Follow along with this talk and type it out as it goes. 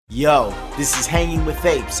Yo, this is Hanging With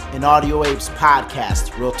Apes, an Audio Apes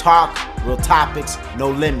podcast. Real talk, real topics, no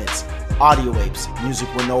limits. Audio Apes,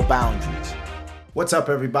 music with no boundaries. What's up,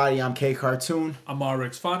 everybody? I'm K Cartoon. I'm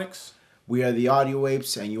Rx Phonics. We are the Audio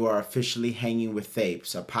Apes, and you are officially Hanging With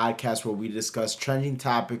Apes, a podcast where we discuss trending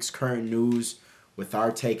topics, current news, with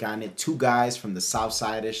our take on it. Two guys from the south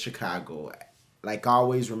side of Chicago. Like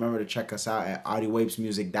always, remember to check us out at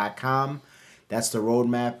audioapesmusic.com. That's the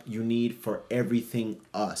roadmap you need for everything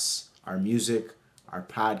us. Our music, our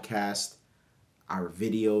podcast, our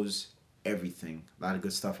videos, everything. A lot of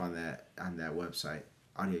good stuff on that website.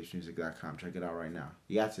 audioapesmusic.com. Check it out right now.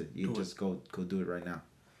 You got to. You just go do it right now.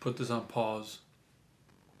 Put this on pause.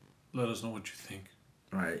 Let us know what you think.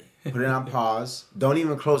 Right. Put it on pause. Don't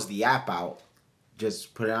even close the app out.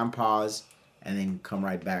 Just put it on pause and then come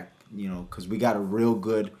right back, because we got a real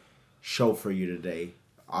good show for you today.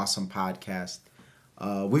 Awesome podcast.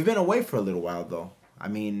 We've been away for a little while, though. I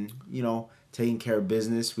mean, taking care of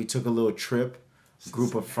business. We took a little trip,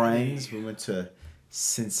 group of friends. We went to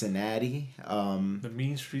Cincinnati. The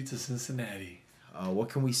mean streets of Cincinnati. What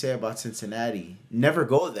can we say about Cincinnati? Never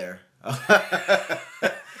go there.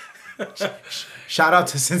 Shout out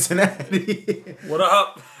to Cincinnati. What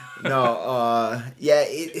up? No,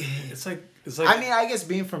 It's like. I mean, I guess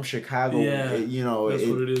being from Chicago, yeah, that's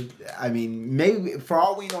what it is. I mean, maybe for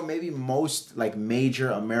all we know, maybe most major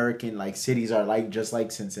American cities are just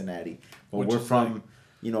like Cincinnati, but we're from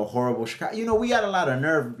horrible Chicago. We got a lot of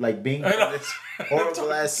nerve being from this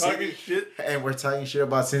horrible ass city, and we're talking shit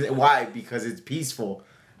about Cincinnati. Why? Because it's peaceful.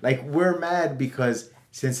 We're mad because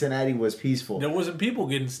Cincinnati was peaceful. There wasn't people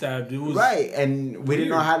getting stabbed. It was right, and we weird. didn't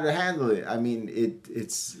know how to handle it. I mean,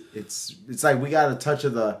 it's like we got a touch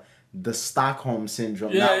of the Stockholm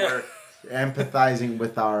syndrome. We're empathizing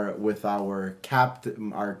with our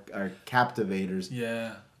captivators.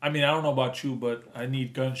 Yeah, I mean, I don't know about you, but I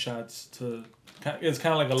need gunshots to. It's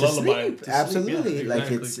kind of like a lullaby. Sleep. Absolutely, yeah,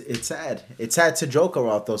 exactly. It's sad. It's sad to joke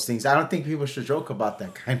about those things. I don't think people should joke about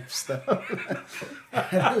that kind of stuff.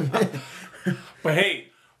 But hey,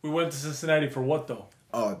 we went to Cincinnati for what though?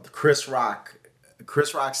 Oh, Chris Rock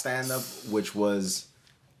stand-up, which was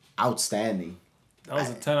outstanding. That was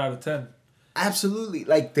a 10 out of 10. Absolutely.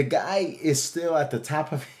 The guy is still at the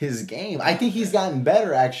top of his game. I think he's gotten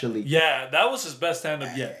better, actually. Yeah, that was his best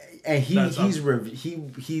stand-up yet. And he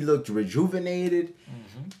looked rejuvenated.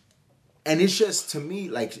 Mm-hmm. And it's just, to me,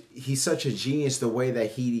 he's such a genius the way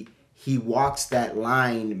that he walks that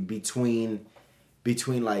line between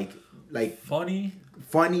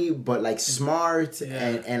funny but smart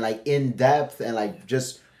and in depth and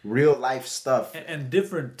just real life stuff and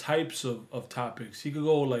different types of topics. He could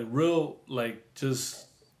go real just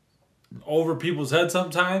over people's heads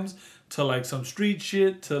sometimes to some street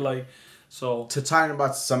shit to talking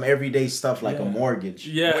about some everyday stuff a mortgage.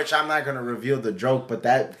 Yeah. Which I'm not gonna reveal the joke, but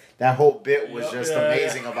that whole bit was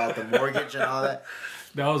amazing about the mortgage and all that.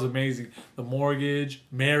 That was amazing. The mortgage,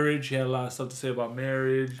 marriage. He had a lot of stuff to say about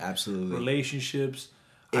marriage. Absolutely. Relationships.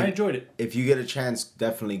 I enjoyed it. If you get a chance,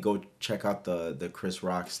 definitely go check out the Chris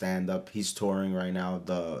Rock stand-up. He's touring right now,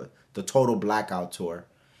 the Total Blackout Tour.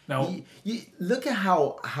 Now, you look at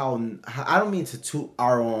how I don't mean to toot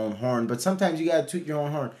our own horn, but sometimes you gotta toot your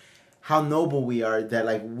own horn. How noble we are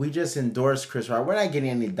that we just endorse Chris Rock. We're not getting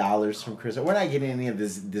any dollars from Chris Rock. We're not getting any of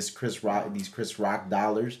these Chris Rock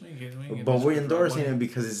dollars. But we're endorsing him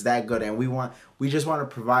because it's that good, and we just want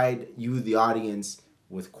to provide you, the audience,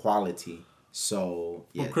 with quality. So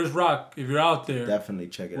yeah, well, Chris Rock, if you're out there, definitely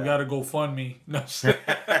check it out. We gotta go fund me. No.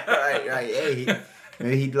 right. Hey,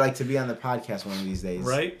 maybe he'd like to be on the podcast one of these days.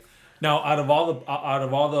 Right now, out of all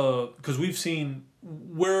the, because we've seen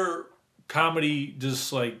we're comedy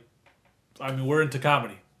just we're into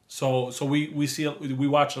comedy, so we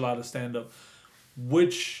watch a lot of stand up.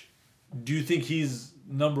 Which do you think he's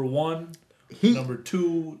number one? Number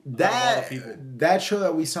two, that show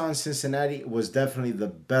that we saw in Cincinnati was definitely the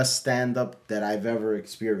best stand-up that I've ever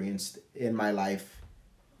experienced in my life.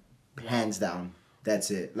 Wow. Hands down.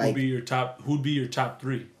 That's it. Who'd be your top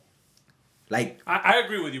three? I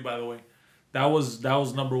agree with you, by the way. That was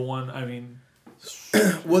number one. I mean,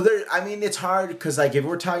 well, it's hard because if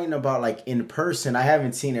we're talking about in person, I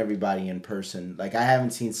haven't seen everybody in person. I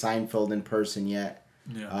haven't seen Seinfeld in person yet.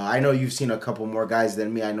 Yeah. I know you've seen a couple more guys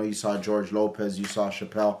than me. I know you saw George Lopez, you saw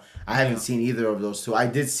Chappelle. I haven't seen either of those two. I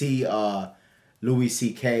did see Louis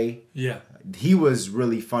C.K. Yeah. He was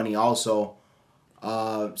really funny also.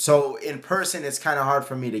 So in person, it's kind of hard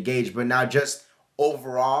for me to gauge. But now just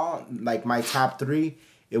overall, my top three,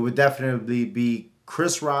 it would definitely be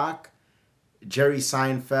Chris Rock, Jerry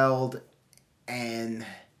Seinfeld, and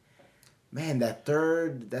Man, that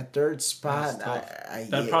third spot,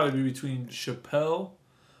 That'd probably be between Chappelle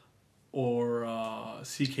or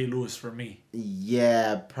C.K. Lewis for me.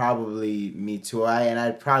 Yeah, probably me too.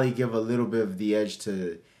 I'd probably give a little bit of the edge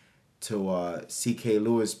to C.K.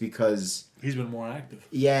 Lewis because he's been more active.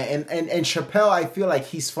 Yeah, and Chappelle, I feel like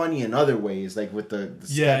he's funny in other ways, like with the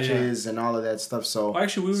sketches and all of that stuff. So well,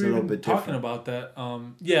 actually, we were even talking about that.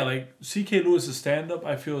 Like C.K. Lewis's stand up,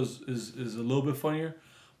 I feel is a little bit funnier,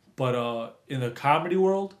 but in the comedy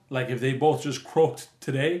world, like if they both just croaked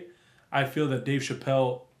today, I feel that Dave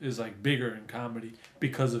Chappelle is like bigger in comedy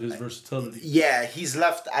because of his versatility. Yeah, he's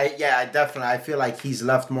left. I feel like he's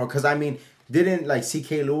left more because I mean, didn't like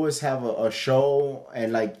C.K. Lewis have a show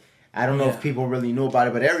and like. I don't know if people really knew about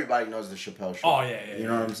it, but everybody knows the Chappelle Show. Oh, yeah. You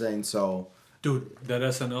know what I'm saying? So, dude, that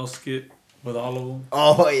SNL skit with all of them.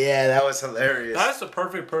 Oh, yeah, that was hilarious. That's the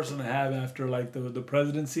perfect person to have after, like, the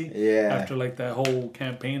presidency. Yeah. After, like, that whole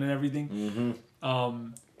campaign and everything.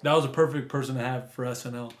 Mm-hmm. That was a perfect person to have for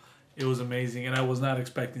SNL. It was amazing, and I was not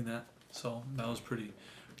expecting that. So, that was pretty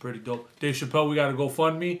dope. Dave Chappelle, we got to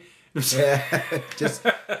GoFundMe. Yeah. Just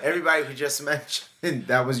everybody who just mentioned,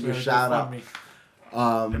 that was your shout out.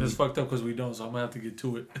 And it's fucked up because we don't, so I'm gonna have to get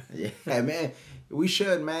to it. Yeah, man, we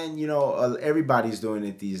should, man. You know, everybody's doing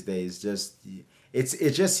it these days.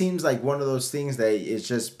 It just seems like one of those things that it's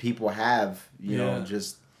just people have. You know,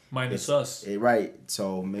 just minus us. Right.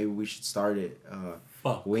 So maybe we should start it.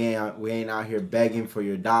 Fuck. We ain't out here begging for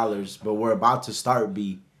your dollars, but we're about to start.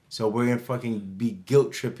 So we're gonna fucking be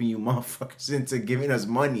guilt tripping you motherfuckers into giving us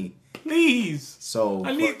money. Please. So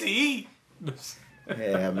I need to eat.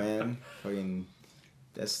 Yeah, man. Fucking.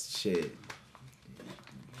 That's shit.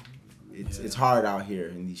 It's hard out here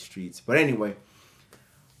in these streets. But anyway,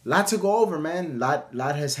 lot to go over, man. Lot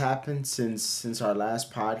has happened since our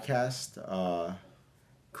last podcast.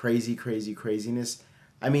 Craziness.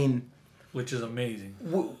 I mean, which is amazing.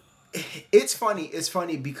 It's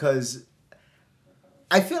funny because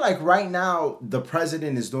I feel like right now the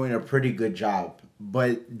president is doing a pretty good job,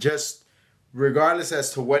 but just regardless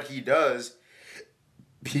as to what he does,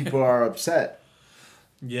 people are upset.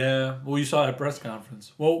 Yeah, well, you saw that press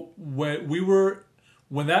conference. Well,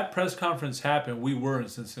 when that press conference happened, we were in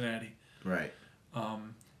Cincinnati, right? So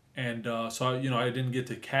I didn't get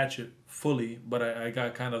to catch it fully, but I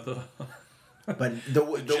got kind of the. But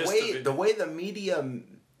the way the media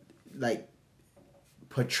like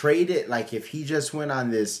portrayed it, like if he just went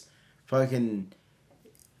on this fucking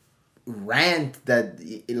rant that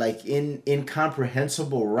like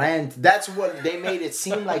incomprehensible rant, that's what they made it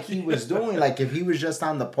seem like he was doing. Like if he was just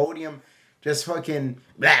on the podium just fucking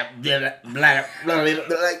blah blah blah blah,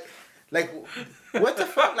 blah like what the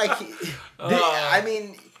fuck, like I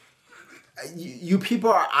mean you people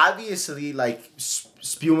are obviously like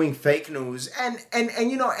spewing fake news and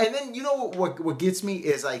you know, and then you know what gets me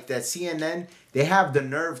is like that CNN, they have the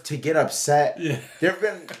nerve to get upset. Yeah. There have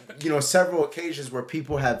been, you know, several occasions where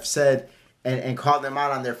people have said and called them out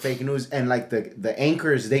on their fake news, and like the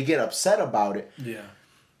anchors, they get upset about it. Yeah.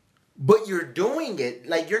 But you're doing it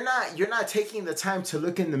like you're not taking the time to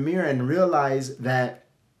look in the mirror and realize that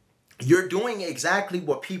you're doing exactly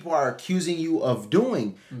what people are accusing you of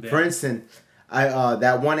doing. Yeah. For instance, I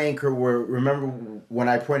that one anchor where, remember when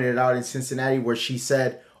I pointed it out in Cincinnati, where she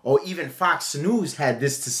said, "Oh, even Fox News had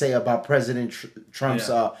this to say about President Trump's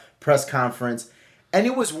press conference," and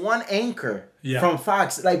it was one anchor from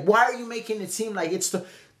Fox. Like, why are you making it seem like it's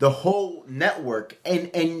the whole network? And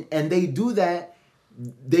they do that.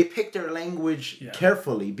 They pick their language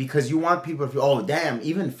carefully because you want people to feel, oh damn,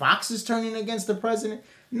 even Fox is turning against the president.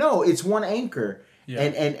 No, it's one anchor,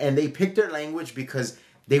 and they pick their language because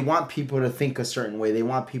they want people to think a certain way. They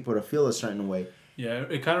want people to feel a certain way. Yeah,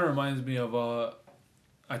 it kind of reminds me of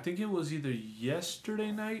I think it was either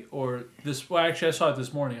yesterday night or this. Well, actually, I saw it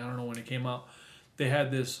this morning. I don't know when it came out. They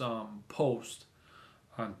had this post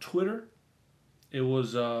on Twitter. It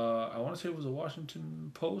was I want to say it was a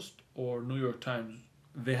Washington Post or New York Times.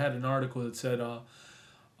 They had an article that said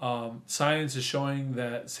science is showing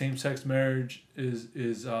that same-sex marriage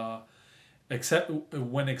is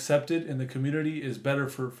when accepted in the community is better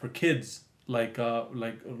for kids, like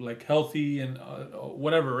healthy and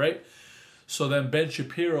whatever, right? So then Ben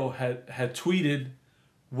Shapiro had tweeted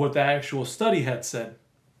what the actual study had said.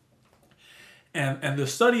 And the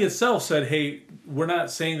study itself said, hey, we're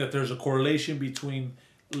not saying that there's a correlation between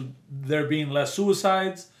there being less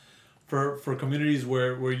suicides for communities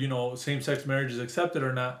where you know, same-sex marriage is accepted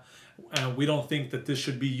or not. and we don't think that this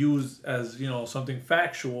should be used as something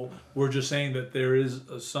factual. We're just saying that there is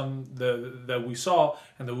some that we saw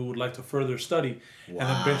and that we would like to further study. Wow. And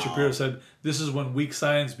then Ben Shapiro said, "This is when weak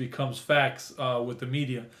science becomes facts with the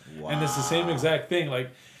media." Wow. And it's the same exact thing.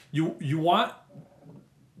 Like you want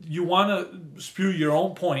to spew your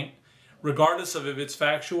own point, regardless of if it's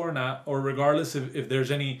factual or not, or regardless if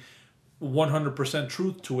there's any 100%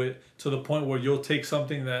 truth to it, to the point where you'll take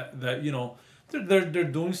something that they're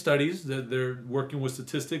doing studies, that they're working with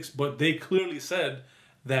statistics, but they clearly said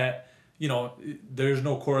that there's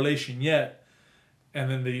no correlation yet,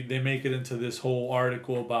 and then they make it into this whole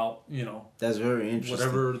article about that's very interesting,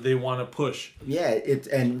 whatever they want to push. Yeah,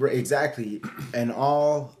 exactly, and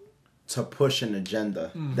all to push an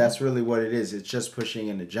agenda. Mm-hmm. That's really what it is. It's just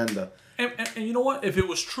pushing an agenda. And you know what? If it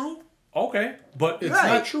was true, okay, but it's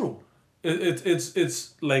not true.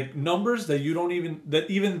 It's like numbers that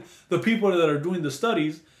even the people that are doing the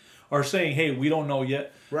studies are saying, hey, we don't know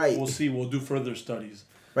yet. Right. We'll see. We'll do further studies.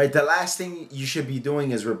 Right. The last thing you should be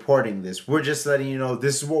doing is reporting this. We're just letting you know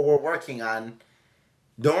this is what we're working on.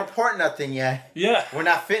 Don't report nothing yet. Yeah. We're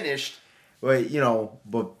not finished. But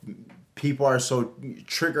people are so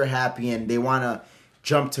trigger happy and they want to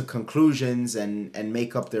jump to conclusions and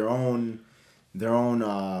make up their own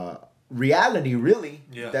reality, really.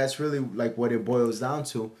 Yeah. That's really like what it boils down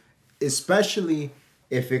to, especially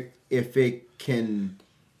if it can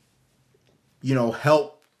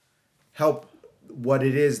help what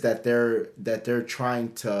it is that they're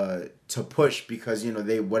trying to push, because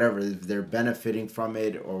they're benefiting from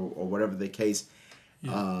it or whatever the case.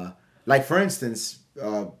 Yeah. Like for instance,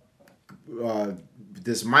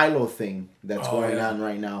 this Milo thing that's going on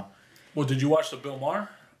right now. Well, did you watch the Bill Maher?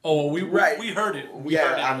 Oh, we heard it.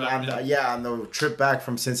 On the trip back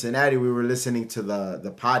from Cincinnati, we were listening to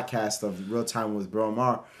the podcast of Real Time with Bill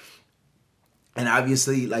Maher. And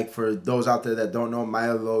obviously, like for those out there that don't know,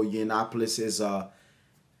 Milo Yiannopoulos is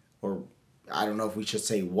or I don't know if we should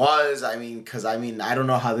say was. I don't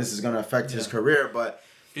know how this is going to affect his career, but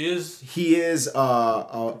he is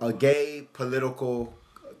a gay political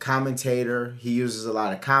commentator. He uses a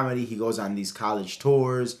lot of comedy. He goes on these college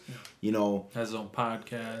tours. Has his own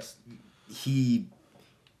podcast.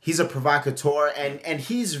 He's a provocateur and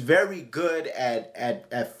he's very good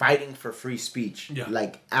at fighting for free speech. Yeah.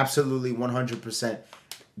 Like absolutely 100%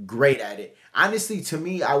 great at it. Honestly, to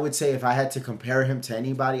me, I would say if I had to compare him to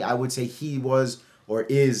anybody, I would say he was or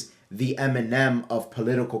is the Eminem of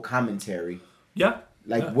political commentary. Yeah.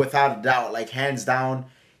 Without a doubt, like hands down,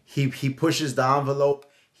 he pushes the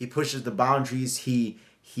envelope, he pushes the boundaries, he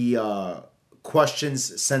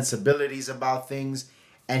questions sensibilities about things,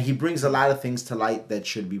 and he brings a lot of things to light that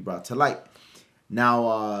should be brought to light.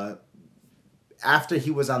 Now, after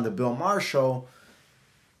he was on the Bill Maher show,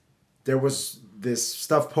 there was this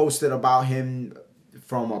stuff posted about him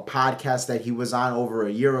from a podcast that he was on over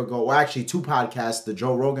a year ago. Well, actually, two podcasts, the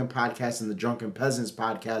Joe Rogan podcast and the Drunken Peasants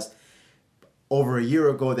podcast, over a year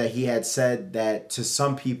ago, that he had said that to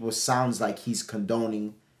some people sounds like he's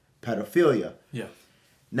condoning pedophilia. Yeah.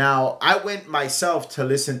 Now, I went myself to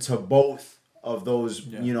listen to both of those,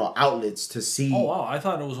 outlets to see. Oh, wow. I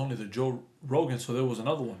thought it was only the Joe Rogan, so there was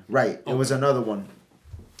another one. Right. Okay. It was another one.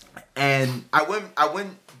 And I went,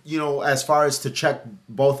 as far as to check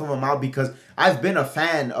both of them out, because I've been a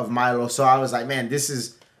fan of Milo, so I was like, man, if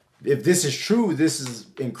this is true, this is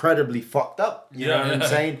incredibly fucked up. You know what I'm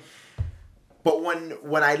saying? But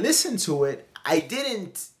when I listened to it, I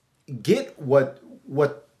didn't get what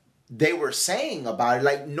they were saying about it.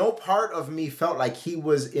 Like, no part of me felt like he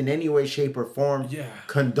was in any way, shape, or form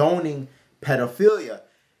condoning pedophilia.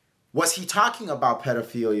 Was he talking about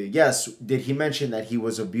pedophilia? Yes. Did he mention that he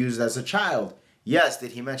was abused as a child? Yes.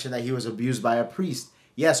 Did he mention that he was abused by a priest?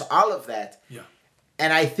 Yes, all of that. Yeah.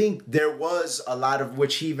 And I think there was a lot of,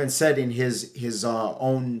 which he even said in his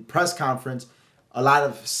own press conference, a lot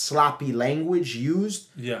of sloppy language used.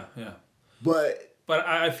 Yeah, yeah. But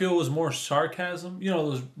I feel it was more sarcasm.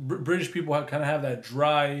 Those British people kind of have that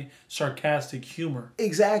dry, sarcastic humor.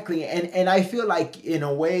 Exactly, and I feel like in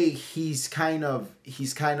a way he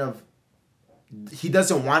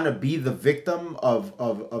doesn't want to be the victim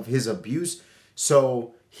of his abuse,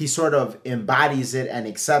 so he sort of embodies it and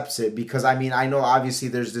accepts it. Because I know obviously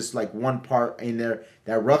there's this like one part in there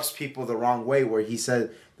that rubs people the wrong way, where he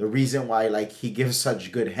said the reason why like he gives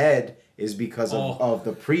such good head is because of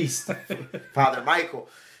the priest, Father Michael.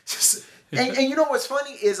 And you know what's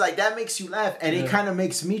funny is like that makes you laugh, and it kind of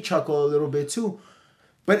makes me chuckle a little bit too.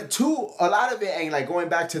 But a lot of it, and like going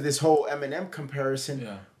back to this whole Eminem comparison,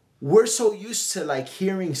 we're so used to like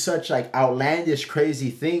hearing such like outlandish,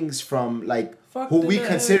 crazy things from like who we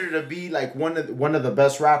consider to be like one of the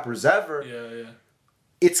best rappers ever. Yeah.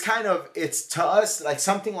 It's to us like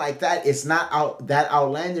something like that. It's not that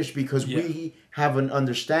outlandish because we have an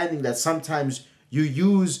understanding that sometimes you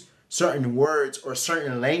use certain words or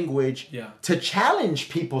certain language to challenge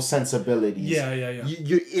people's sensibilities. Yeah.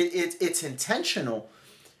 It's intentional.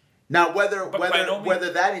 Now, whether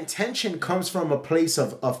that intention comes from a place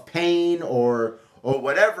of pain or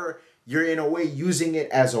whatever, you're in a way using it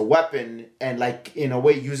as a weapon and like in a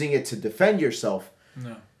way using it to defend yourself.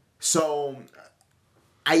 No. So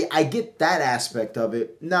I get that aspect of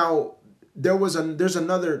it. Now, there's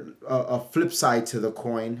another a flip side to the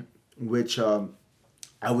coin, which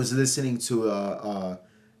I was listening to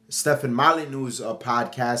Stefan Molyneux's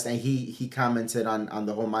podcast, and he commented on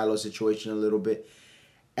the whole Milo situation a little bit.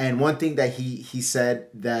 And one thing that he said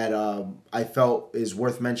that I felt is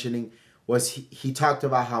worth mentioning was he talked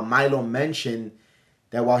about how Milo mentioned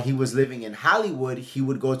that while he was living in Hollywood, he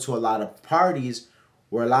would go to a lot of parties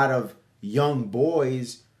where a lot of young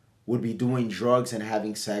boys would be doing drugs and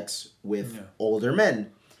having sex with older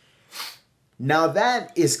men. Now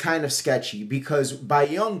that is kind of sketchy because by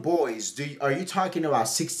young boys, are you talking about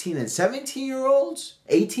 16 and 17-year-olds,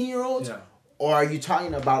 18-year-olds? Yeah. Or are you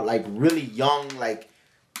talking about like really young, like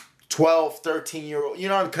 12, 13-year-old, you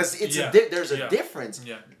know, because there's a difference.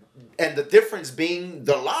 Yeah. And the difference being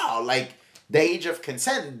the law, like the age of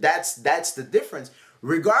consent, that's the difference.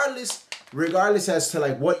 Regardless as to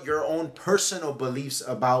like what your own personal beliefs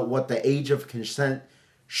about what the age of consent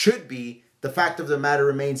should be, the fact of the matter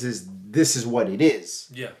remains is this is what it is.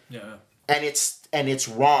 Yeah. And it's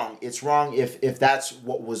wrong. It's wrong if that's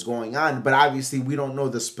what was going on. But obviously we don't know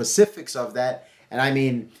the specifics of that. And I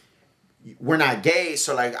mean, we're not gay,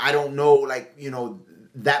 so like I don't know like, you know,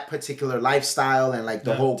 that particular lifestyle and like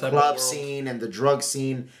the whole club scene and the drug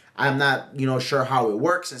scene. I'm not, you know, sure how it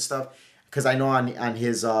works and stuff. Because I know on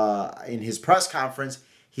his in his press conference,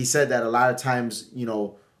 he said that a lot of times, you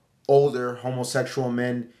know, older homosexual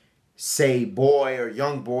men say boy or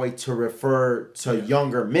young boy to refer to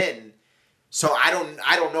younger men. So I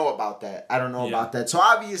don't know about that. I don't know about that. So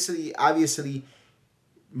obviously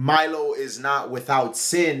Milo is not without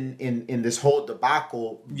sin in this whole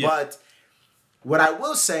debacle. Yeah. But what I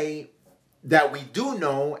will say that we do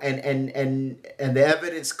know and the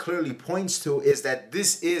evidence clearly points to is that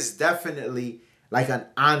this is definitely like an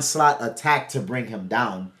onslaught attack to bring him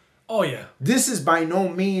down. Oh yeah. This is by no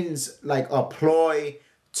means like a ploy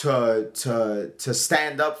to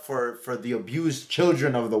stand up for the abused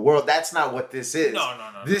children of the world. That's not what this is.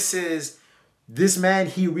 No. This man,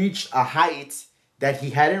 he reached a height that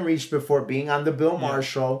he hadn't reached before being on the Bill Maher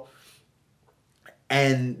show.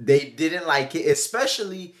 And they didn't like it,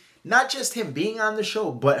 especially not just him being on the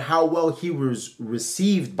show, but how well he was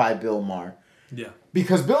received by Bill Maher. Yeah.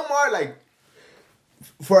 Because Bill Maher, like,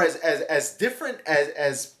 for as different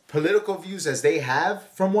as political views as they have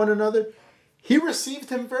from one another, he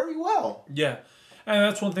received him very well. Yeah. And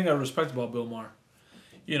that's one thing I respect about Bill Maher.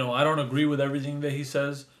 You know, I don't agree with everything that he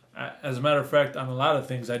says. As a matter of fact, on a lot of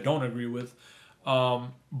things I don't agree with.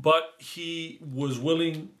 But he was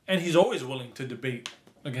willing, and he's always willing to debate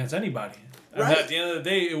against anybody. And at the end of the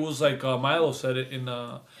day, it was like Milo said it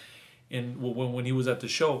when he was at the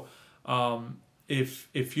show.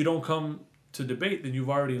 If you don't come to debate, then you've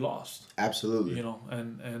already lost. Absolutely. You know,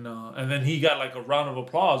 and then he got like a round of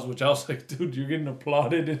applause, which I was like, dude, you're getting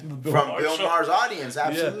applauded in the Bill Maher Bill Maher's audience.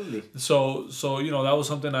 Absolutely. Yeah. So you know, that was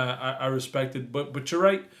something I respected. But you're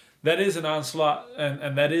right. That is an onslaught,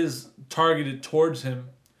 and that is targeted towards him.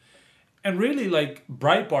 And really, like,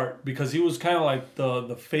 Breitbart, because he was kind of like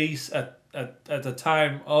the face at the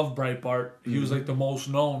time of Breitbart. He was like the most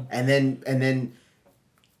known. And then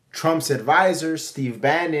Trump's advisor, Steve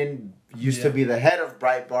Bannon, used to be the head of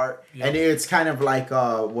Breitbart. Yep. And it's kind of like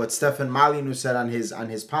what Stefan Molyneux said on his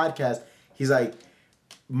podcast. He's like,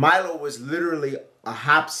 Milo was literally a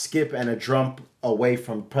hop, skip, and a jump away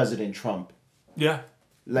from President Trump. Yeah.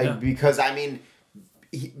 Because, I mean,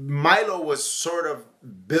 Milo was sort of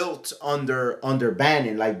built under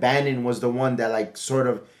Bannon. Like, Bannon was the one that, like, sort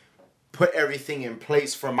of put everything in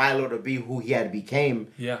place for Milo to be who he had became.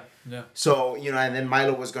 Yeah. So, you know, and then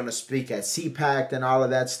Milo was going to speak at CPAC and all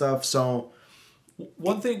of that stuff. So,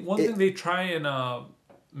 one thing they try and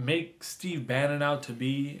make Steve Bannon out to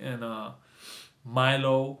be and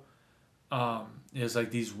Milo is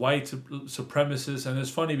like these white supremacists, and it's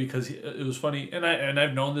funny because it was funny, and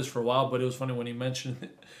I've known this for a while, but it was funny when he mentioned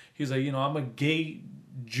it. He's like, you know, I'm a gay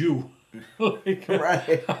Jew, like,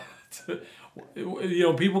 right?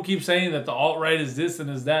 People keep saying that the alt-right is this and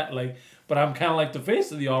is that, like, but I'm kind of like the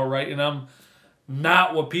face of the alt-right, and I'm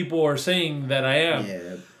not what people are saying that I am.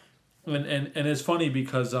 Yeah. And it's funny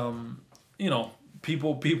because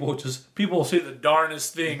people say the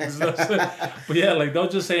darnest things. But yeah, like they'll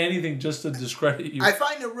just say anything just to discredit you. I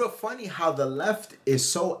find it real funny how the left is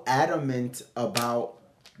so adamant about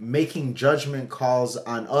making judgment calls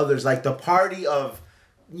on others, like the party of,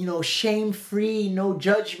 shame-free, no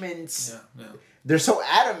judgments. Yeah. They're so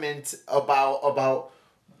adamant about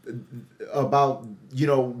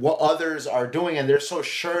what others are doing, and they're so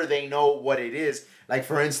sure they know what it is. Like,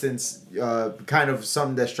 for instance, kind of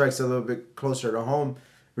something that strikes a little bit closer to home.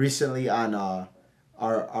 Recently on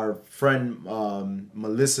our friend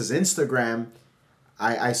Melissa's Instagram,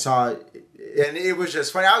 I saw, and it was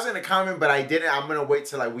just funny. I was going to comment, but I didn't. I'm going to wait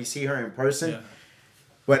till we see her in person. Yeah.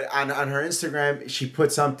 But on her Instagram, she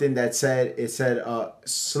put something that said,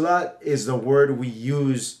 slut is the word we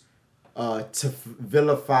use to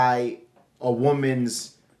vilify a woman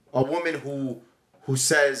who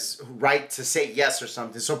says right to say yes or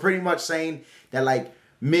something. So pretty much saying that like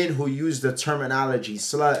men who use the terminology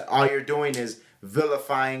slut, all you're doing is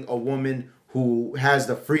vilifying a woman who has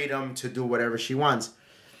the freedom to do whatever she wants.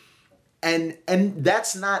 And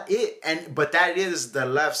that's not it. But that is the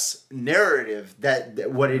left's narrative,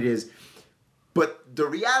 that what it is. But the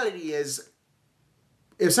reality is,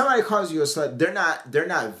 if somebody calls you a slut, they're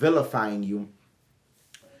not vilifying you.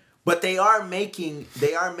 But they are making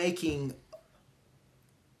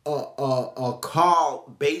a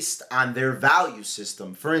call based on their value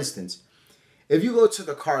system. For instance, if you go to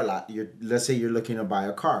the car lot, let's say you're looking to buy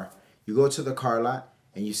a car. You go to the car lot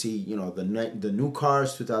and you see, the new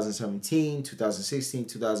cars, 2017, 2016,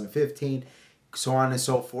 2015, so on and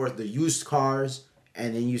so forth, the used cars,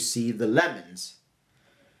 and then you see the lemons.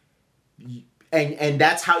 And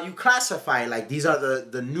that's how you classify. Like, these are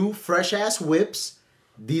the new fresh ass whips,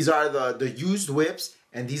 these are the used whips,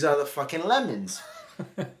 and these are the fucking lemons.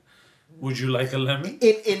 Would you like a lemon?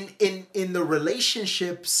 In the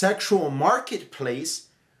relationship sexual marketplace,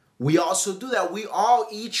 we also do that. We all,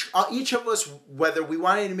 each of us, whether we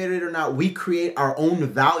want to admit it or not, we create our own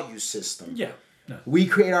value system. Yeah. No. We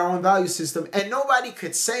create our own value system. And nobody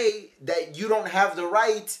could say that you don't have the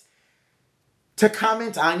right to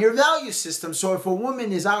comment on your value system. So if a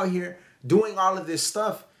woman is out here doing all of this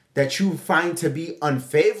stuff that you find to be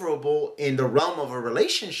unfavorable in the realm of a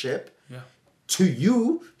relationship, to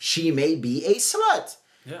you, she may be a slut.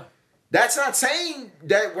 Yeah. That's not saying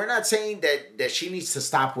that, we're not saying that she needs to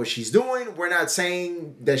stop what she's doing. We're not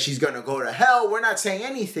saying that she's going to go to hell. We're not saying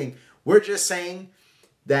anything. We're just saying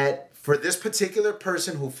that for this particular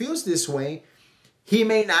person who feels this way, he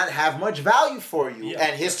may not have much value for you. Yeah.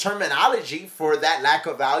 And his terminology for that lack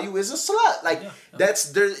of value is a slut. Like,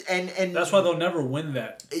 that's there, and that's why they'll never win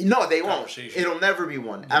that. No, they won't. It'll never be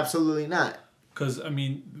won. Yeah. Absolutely not. Because,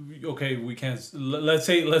 okay, we can't, let's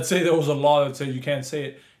say there was a law that said you can't say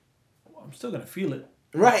it. I'm still going to feel it.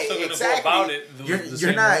 Right, I'm still exactly. Go about it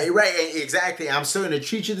you're not, way. Right, exactly. I'm still going to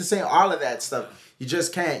treat you the same, all of that stuff. You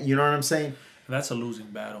just can't, you know what I'm saying? And that's a losing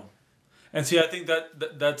battle. And see, I think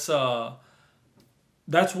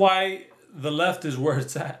that's why the left is where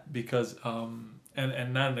it's at, because,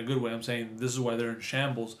 and not in a good way, I'm saying this is why they're in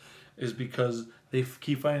shambles, is because they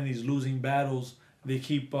keep finding these losing battles. They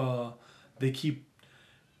keep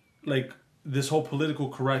like this whole political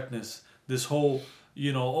correctness, this whole,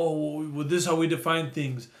 this is how we define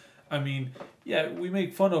things. I mean, yeah, we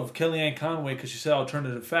make fun of Kellyanne Conway because she said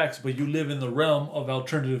alternative facts, but you live in the realm of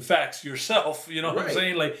alternative facts yourself. You know what I'm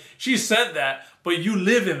saying? Like, she said that, but you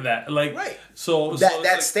live in that. Like, right. So that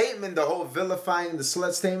like, statement, the whole vilifying the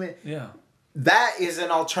slut statement. Yeah. That is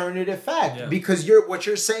an alternative fact because what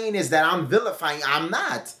you're saying is that I'm vilifying. I'm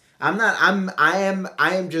not. I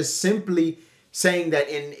am just simply saying that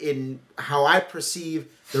in how I perceive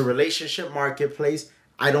the relationship marketplace,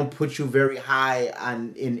 I don't put you very high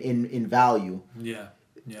in value. Yeah.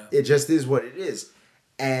 It just is what it is,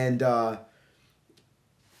 and. But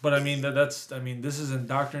this is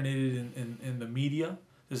indoctrinated in the media.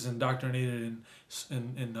 This is indoctrinated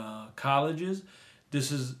in colleges.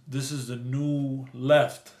 This is the new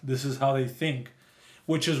left. This is how they think,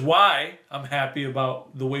 which is why I'm happy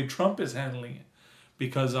about the way Trump is handling it.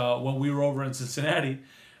 Because when we were over in Cincinnati,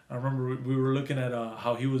 I remember we were looking at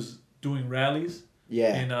how he was doing rallies.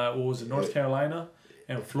 Yeah. In North Carolina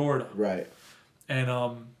and Florida. Right. And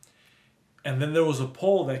then there was a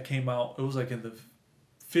poll that came out. It was like in the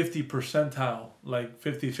 50 percentile, like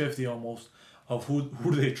 50-50 almost, of who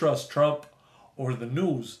do they trust, Trump or the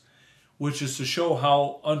news, which is to show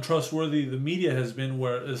how untrustworthy the media has been,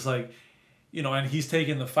 where it's like and he's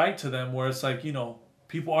taking the fight to them where it's like,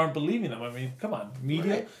 people aren't believing them. I mean, come on,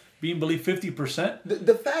 media Right. being believed 50%.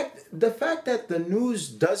 The fact that the news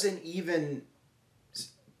doesn't even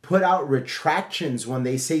put out retractions when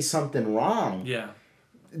they say something wrong. Yeah.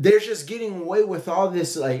 They're just getting away with all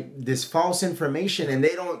this this false information, and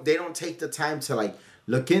they don't take the time to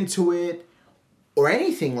look into it or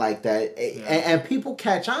anything like that. Yeah. And people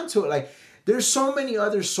catch on to it. Like, there's so many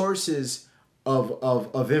other sources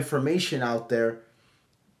of information out there.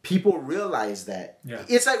 People realize that. Yeah.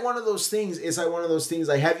 It's like one of those things.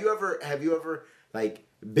 Like, have you ever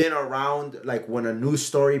been around when a news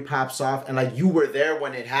story pops off and you were there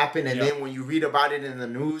when it happened, and then when you read about it in the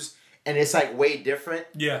news and it's way different?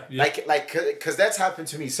 Yeah. Because that's happened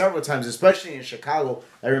to me several times, especially in Chicago.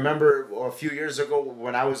 I remember a few years ago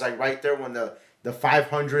when I was right there when the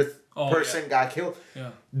 500th person got killed. Yeah.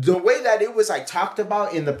 The way that it was talked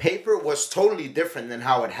about in the paper was totally different than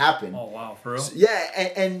how it happened. Oh wow, for real? Yeah,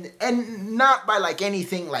 and not by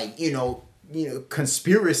anything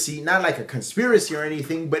conspiracy, not like a conspiracy or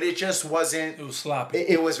anything, but it just wasn't. It was sloppy.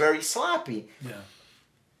 It was very sloppy. Yeah.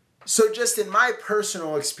 So just in my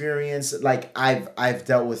personal experience, I've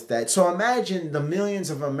dealt with that. So imagine the millions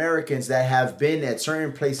of Americans that have been at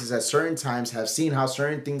certain places at certain times, have seen how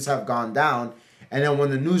certain things have gone down, and then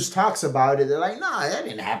when the news talks about it, they're like, "Nah, that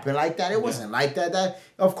didn't happen like that. It wasn't like that." That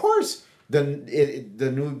of course the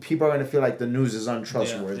new people are gonna feel like the news is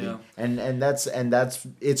untrustworthy, and that's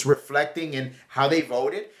it's reflecting in how they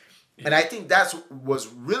voted, and I think was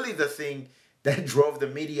really the thing that drove the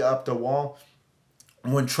media up the wall.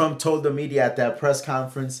 When Trump told the media at that press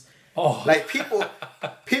conference, he's like,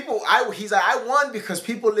 I won because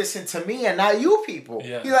people listened to me and not you people.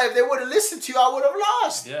 Yeah. He's like, if they would have listened to you, I would have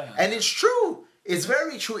lost. Yeah. And it's true. It's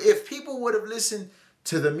very true. If people would have listened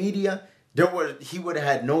to the media, he would have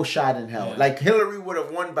had no shot in hell. Yeah. Hillary would have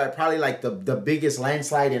won by probably the biggest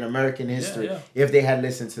landslide in American history if they had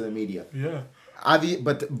listened to the media. Yeah.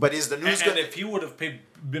 But is the news and if he would have been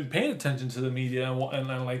paying attention to the media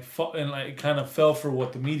and kind of fell for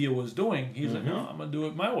what the media was doing, he's like, no, I'm gonna do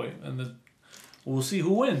it my way, and we'll see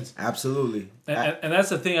who wins. Absolutely. And that's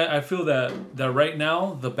the thing. I feel that right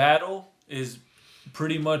now the battle is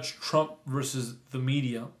pretty much Trump versus the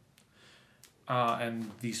media, and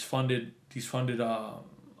these funded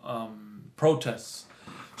protests.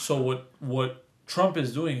 So what Trump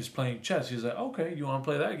is doing is playing chess. He's like, okay, you want to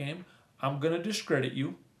play that game? I'm gonna discredit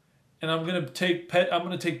you, and I'm gonna take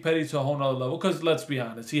petty to a whole nother level. Because let's be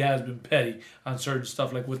honest, he has been petty on certain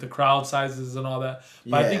stuff, with the crowd sizes and all that.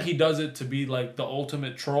 But I think he does it to be the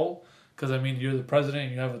ultimate troll. Because you're the president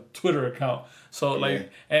and you have a Twitter account, so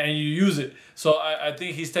and you use it. So I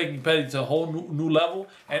think he's taking petty to a whole new level,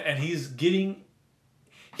 and he's getting.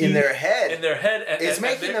 In their head. It's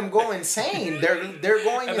making them go insane. They're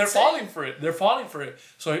going and insane. They're falling for it.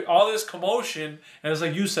 So all this commotion, and it's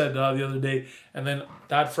like you said the other day, and then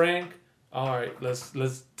Dodd-Frank, all right,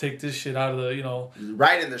 let's take this shit out of the,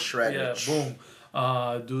 right in the shredder. Yeah, boom.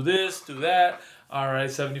 Do this, do that. All right,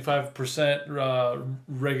 75%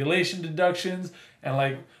 regulation deductions.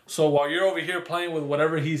 And so while you're over here playing with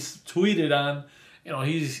whatever he's tweeted on,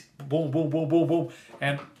 he's boom, boom, boom, boom, boom.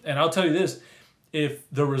 And I'll tell you this. If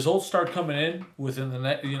the results start coming in within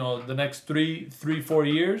the next 4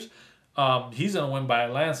 years, he's gonna win by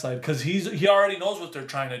a landslide because he already knows what they're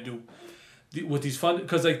trying to do with these fund.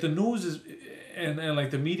 Because the news is and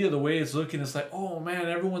the media, the way it's looking, it's like, oh man,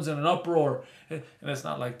 everyone's in an uproar, and it's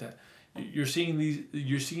not like that. You're seeing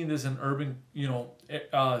this in urban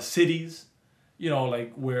cities,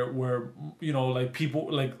 where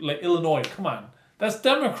people like Illinois. Come on, that's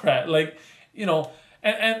Democrat,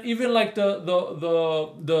 And even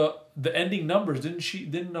the ending numbers, didn't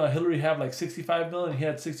Hillary have 65 million? He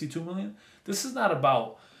had 62 million. This is not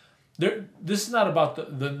about the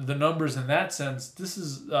numbers in that sense. This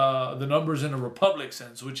is the numbers in a republic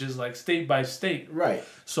sense, which is state by state. Right.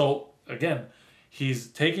 So again, he's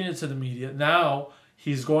taking it to the media. Now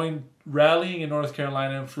he's rallying in North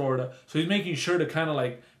Carolina and Florida. So he's making sure to kind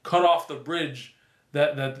of cut off the bridge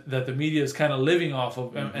that the media is kind of living off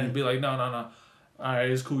of, and be like, no. All right,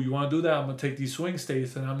 it's cool. You want to do that? I'm going to take these swing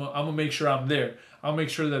states, and I'm going to make sure I'm there. I'll make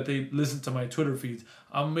sure that they listen to my Twitter feeds.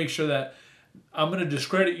 I'm going to make sure that I'm going to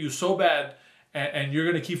discredit you so bad, and you're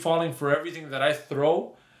going to keep falling for everything that I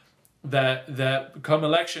throw, that come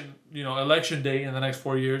election day in the next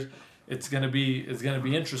 4 years, it's going to be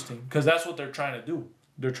interesting. Because that's what they're trying to do.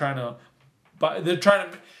 They're trying to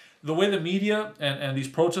the way the media and these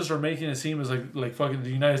protests are making it seem is like fucking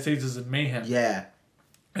the United States is in mayhem. Yeah.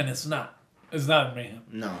 And it's not. It's not in mayhem.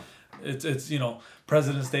 No. It's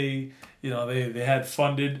President's Day, they had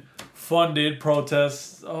funded funded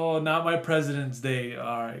protests. Oh, not my President's Day.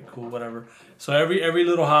 All right, cool, whatever. So every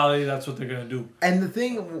little holiday, that's what they're gonna do. And the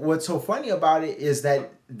thing, what's so funny about it is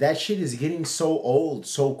that shit is getting so old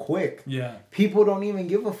so quick. Yeah. People don't even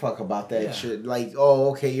give a fuck about that shit. Like,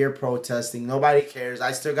 oh, okay, you're protesting. Nobody cares.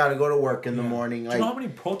 I still got to go to work in the morning. Do you know how many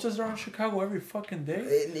protests are in Chicago every fucking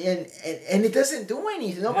day? And it doesn't do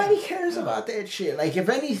anything. Nobody cares about that shit. Like, if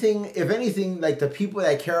anything, like the people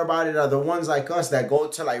that care about it are the ones like us that go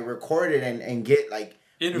to like record it and get like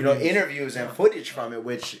interviews and footage from it,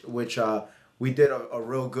 which we did a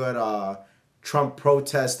real good Trump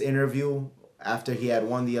protest interview after he had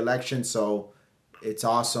won the election. So it's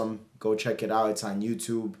awesome. Go check it out. It's on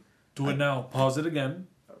YouTube. Do it now. Pause it again.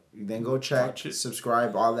 Then go check,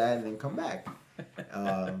 subscribe, all that, and then come back.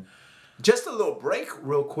 Just a little break,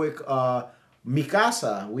 real quick.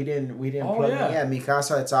 Mikasa, we didn't plug it. Yeah,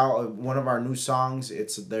 Mikasa. It's out. One of our new songs.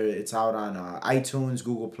 It's out on iTunes,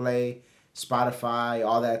 Google Play, Spotify,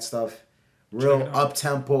 all that stuff. Real up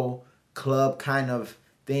tempo club kind of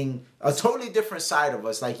thing. A totally different side of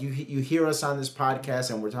us. Like you hear us on this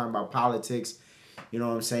podcast, and we're talking about politics. You know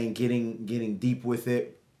what I'm saying? Getting deep with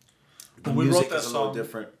it. The we wrote that song.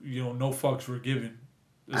 Different. No fucks were given.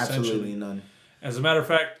 Absolutely none. As a matter of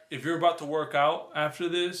fact, if you're about to work out after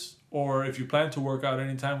this, or if you plan to work out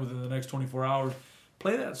anytime within the next 24 hours,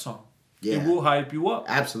 play that song. Yeah. It will hype you up.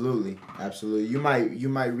 Absolutely. You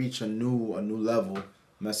might reach a new level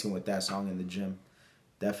messing with that song in the gym.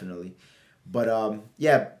 Definitely. But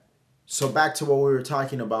yeah. So back to what we were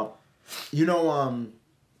talking about.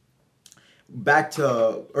 Back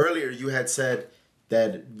to earlier, you had said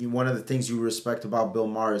that one of the things you respect about Bill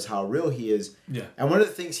Maher is how real he is. Yeah. And one of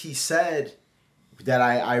the things he said that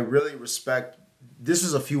I really respect, this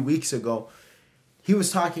was a few weeks ago, he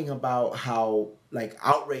was talking about how like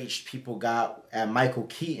outraged people got at Michael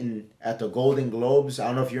Keaton at the Golden Globes. I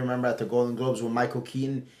don't know if you remember at the Golden Globes when Michael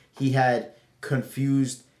Keaton, he had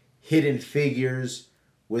confused Hidden Figures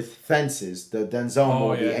with Fences, the Denzel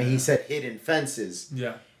movie, and he said Hidden Fences.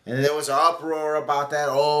 Yeah. And there was an uproar about that.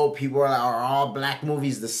 Oh, people are all black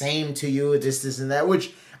movies the same to you, this, and that.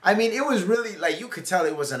 Which, I mean, it was really, like, you could tell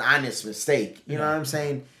it was an honest mistake. You know what I'm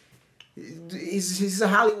saying? He's a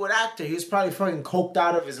Hollywood actor. He was probably fucking coked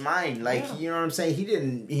out of his mind. Like, you know what I'm saying? He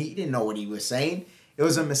didn't know what he was saying. It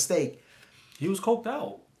was a mistake. He was coked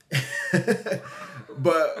out.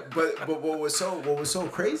 but what was so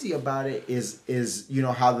crazy about it is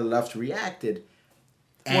how the left reacted.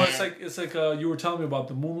 Well, it's like you were telling me about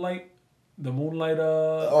the Moonlight. The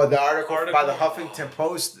article by the Huffington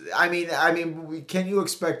Post. I mean, can you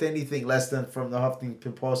expect anything less than from the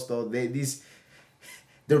Huffington Post though? They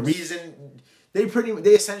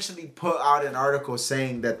essentially put out an article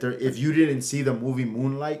saying that if you didn't see the movie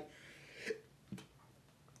Moonlight,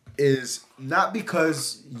 is not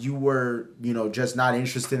because you were just not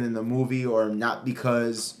interested in the movie or not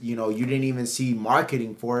because you didn't even see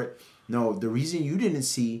marketing for it. No, the reason you didn't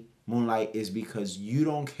see Moonlight is because you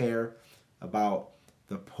don't care about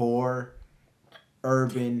the poor,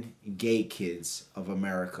 urban, gay kids of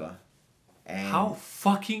America. And how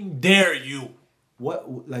fucking dare you?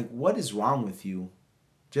 What is wrong with you?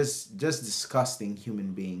 Just disgusting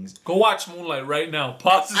human beings. Go watch Moonlight right now.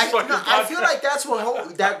 Pause this fucking podcast. I feel like that's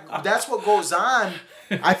what goes on.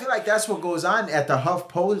 I feel like that's what goes on at the Huff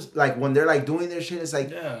Post. Like when they're like doing their shit, it's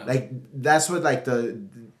like that's what like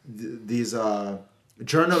these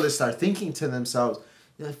journalists are thinking to themselves.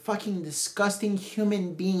 They're fucking disgusting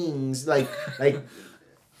human beings. Like yeah,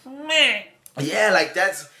 like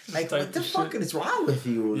that's like what the fuck is wrong with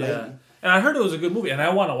you? Yeah. Like, and I heard it was a good movie, and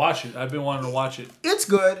I want to watch it. I've been wanting to watch it. It's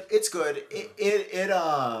good.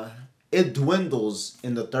 It dwindles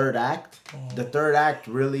in the third act. Oh. The third act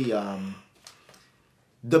really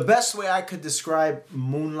the best way I could describe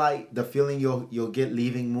Moonlight, the feeling you'll get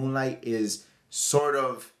leaving Moonlight is sort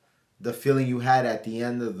of the feeling you had at the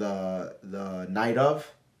end of the Night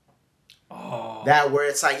Of. Oh. That where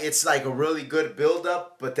it's like a really good build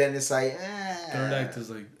up, but then it's like third act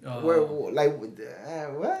is like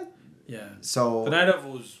what? Yeah. So the Night Of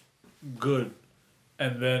was good,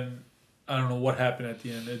 and then I don't know what happened at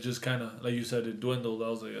the end. It just kind of, like you said, it dwindled. I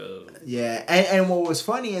was like, yeah. And what was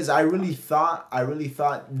funny is I really thought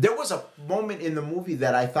there was a moment in the movie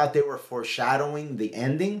that I thought they were foreshadowing the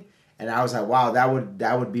ending, and I was like, wow, that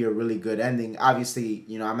would be a really good ending. Obviously,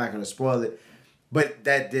 I'm not gonna spoil it, but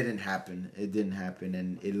that didn't happen. It didn't happen,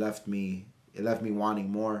 and it left me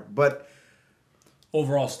wanting more, but.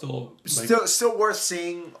 Overall, still worth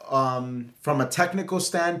seeing. From a technical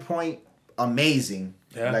standpoint, amazing.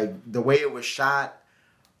 Yeah. Like the way it was shot,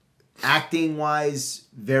 acting wise,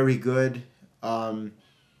 very good.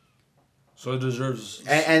 So it deserves.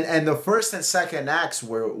 And the first and second acts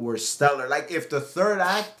were stellar. Like if the third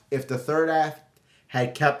act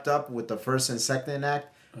had kept up with the first and second act,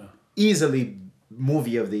 easily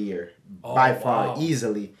movie of the year by far,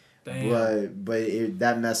 easily. Damn. But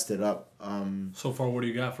that messed it up. So far, what do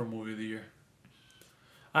you got for movie of the year?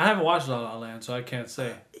 I haven't watched La La Land, so I can't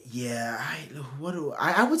say. Yeah,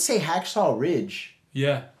 I would say Hacksaw Ridge.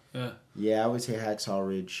 Yeah. Yeah, I would say Hacksaw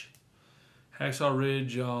Ridge. Hacksaw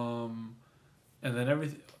Ridge, and then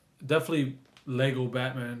everything. Definitely Lego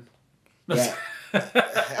Batman. Yeah.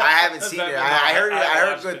 I haven't seen it. I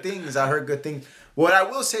heard good things. I heard good things. What I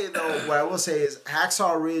will say is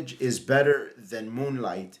Hacksaw Ridge is better than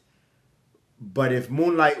Moonlight. But if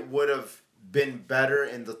Moonlight would have been better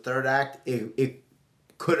in the third act, it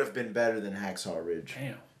could have been better than Hacksaw Ridge.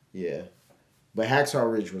 Damn. Yeah. But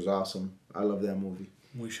Hacksaw Ridge was awesome. I love that movie.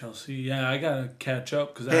 We shall see. Yeah, I gotta catch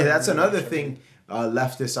up because. Hey, that's another thing.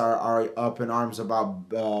 Leftists are up in arms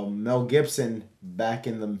about Mel Gibson back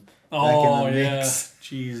in the mix.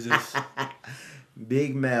 Jesus.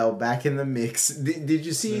 Big Mel back in the mix. Did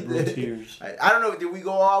you see tears? I don't know. Did we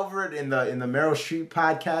go over it in the Meryl Streep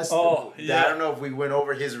podcast? Oh yeah. I don't know if we went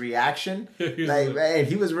over his reaction. Like man,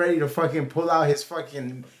 he was ready to fucking pull out his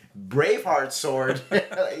fucking Braveheart sword.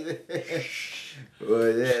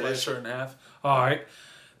 Slice her in half. All right.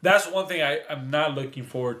 That's one thing I'm not looking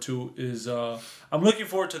forward to is I'm looking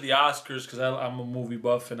forward to the Oscars because I'm a movie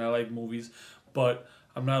buff and I like movies, but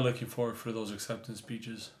I'm not looking forward for those acceptance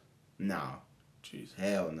speeches. No. Jesus.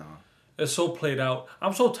 Hell no. It's so played out.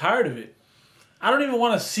 I'm so tired of it. I don't even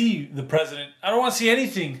want to see the president. I don't want to see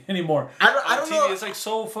anything anymore. I don't know. It's like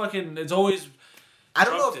so fucking. It's always. I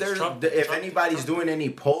don't know if anybody's doing any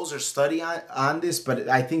polls or study on this, but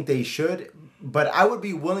I think they should. But I would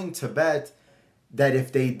be willing to bet that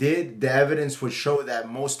if they did, the evidence would show that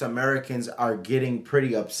most Americans are getting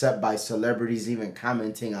pretty upset by celebrities even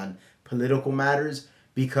commenting on political matters.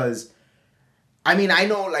 Because, I mean, I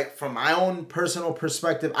know, like, from my own personal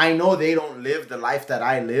perspective, I know they don't live the life that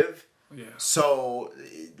I live. Yeah. So,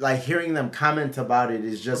 like, hearing them comment about it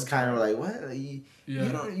is just kind of like, what?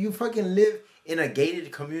 You fucking live in a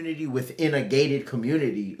gated community within a gated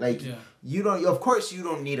community. Like, you don't, of course you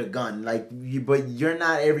don't need a gun. Like, but you're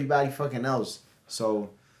not everybody fucking else. So,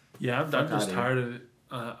 yeah, I'm just tired of it.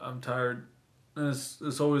 I'm tired. And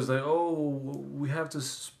it's always like, oh, we have to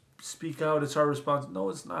speak out. It's our response. No,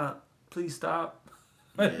 it's not. Please stop.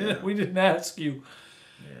 Yeah. We didn't ask you.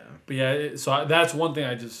 Yeah. But yeah, so that's one thing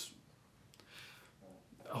I just...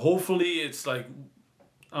 Hopefully it's like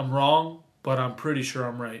I'm wrong, but I'm pretty sure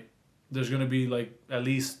I'm right. There's going to be like at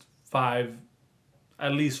least five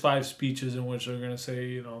speeches in which they're going to say,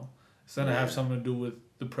 you know, it's going to have something to do with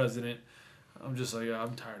the president. I'm just like,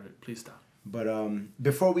 I'm tired of it. Please stop. But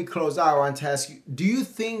before we close out, I want to ask you, do you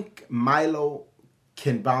think Milo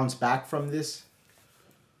can bounce back from this?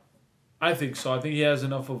 I think so. I think he has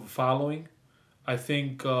enough of a following. I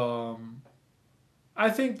think the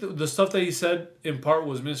stuff that he said in part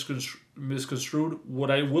was misconstrued.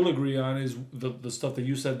 What I will agree on is the stuff that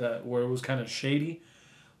you said that where it was kind of shady.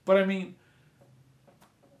 But I mean,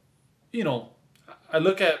 you know, I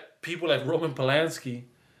look at people like Roman Polanski.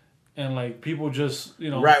 And like people just, you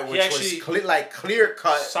know, right, which was clear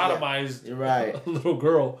cut sodomized a little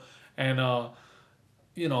girl, and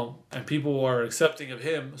you know, and people are accepting of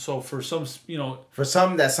him. So for some, you know, for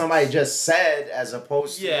some that somebody just said as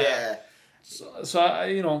opposed to So I,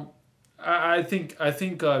 you know, I think if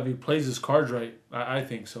he plays his cards right, I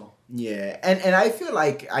think so. Yeah, and I feel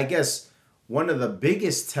like I guess one of the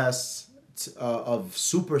biggest tests of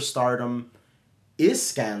superstardom is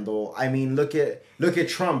scandal. I mean, look at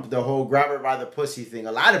Trump, the whole grab her by the pussy thing.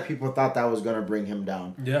 A lot of people thought that was gonna bring him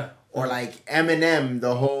down. Yeah. Or like Eminem,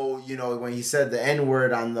 the whole, you know, when he said the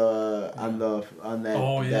N-word on that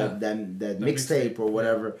mixtape or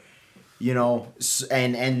whatever, you know,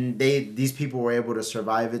 and these people were able to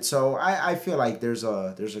survive it. So I feel like there's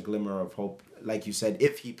a glimmer of hope, like you said,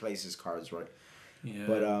 if he plays his cards right. Yeah.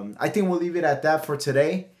 But I think we'll leave it at that for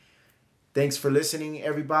today. Thanks for listening,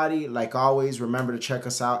 everybody. Like always, remember to check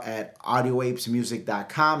us out at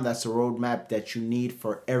audioapesmusic.com. That's the roadmap that you need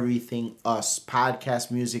for everything us. Podcast,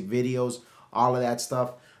 music, videos, all of that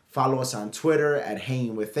stuff. Follow us on Twitter at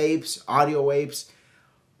Hanging With Apes, Audio Apes.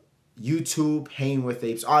 YouTube, Hanging With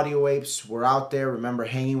Apes, Audio Apes. We're out there. Remember,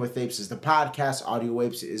 Hanging With Apes is the podcast. Audio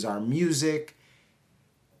Apes is our music.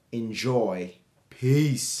 Enjoy.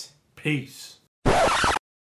 Peace. Peace.